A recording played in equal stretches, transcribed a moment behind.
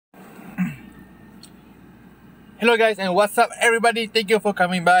Hello guys, and what's up everybody? Thank you for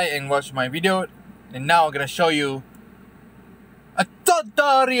coming by and watch my video. And now I'm gonna show you a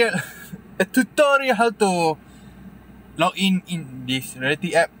tutorial a tutorial how to log in this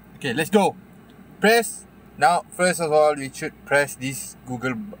Reality app. Okay, let's go. Now first of all, you should press this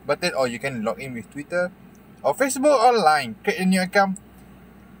Google button, or you can log in with Twitter or Facebook online. Create a new account.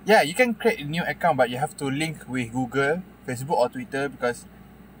 Yeah, you can create a new account, but you have to link with Google, Facebook or Twitter, because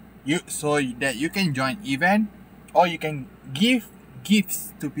so that you can join event, or you can give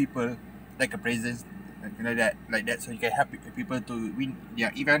gifts to people, like a present, like that, so you can help people to win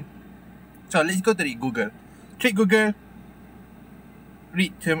their event. So let's go to the Google. Click Google,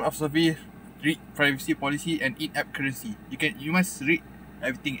 read term of service, read privacy policy, and in-app currency. You must read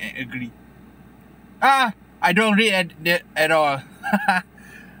everything and agree. I don't read at all.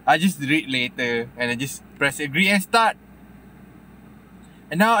 I just read later, and I just press agree and start.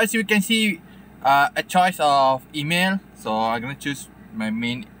 And now, as you can see, a choice of email. So I'm gonna choose my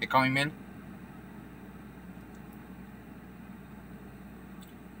main account email.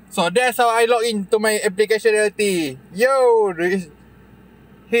 So that's how I log into my application Reality. Yo,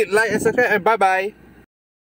 hit like and subscribe, and bye bye.